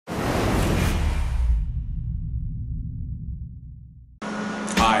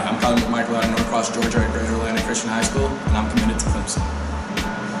Kyler McMichael out of Norcross, Georgia at Greater Atlanta Christian High School, and I'm committed to Clemson.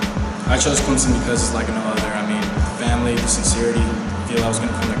 I chose Clemson because it's like no other. I mean, the family, the sincerity, the feel I was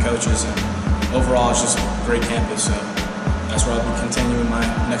going to become the coaches, and overall it's just a great campus, so that's where I'll be continuing my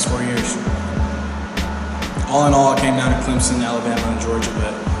next 4 years. All in all, I came down to Clemson, Alabama, and Georgia,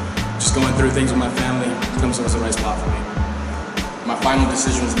 but just going through things with my family, Clemson was the right spot for me. My final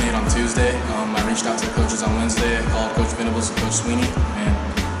decision was made on Tuesday. I reached out to the coaches on Wednesday. I called Coach Venables and Coach Sweeney, and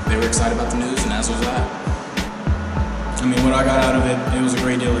they were excited about the news, and as was I. I mean, what I got out of it, it was a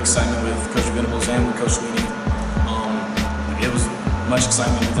great deal of excitement with Coach Venables and with Coach Sweeney. It was much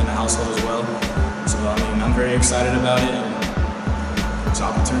excitement within the household as well. So, I mean, I'm very excited about it, and it's an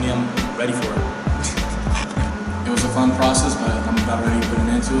opportunity I'm ready for. It was a fun process, but I'm about ready to put an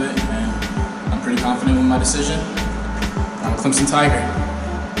end to it, and I'm pretty confident with my decision. I'm a Clemson Tiger.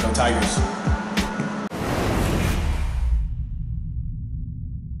 Go Tigers.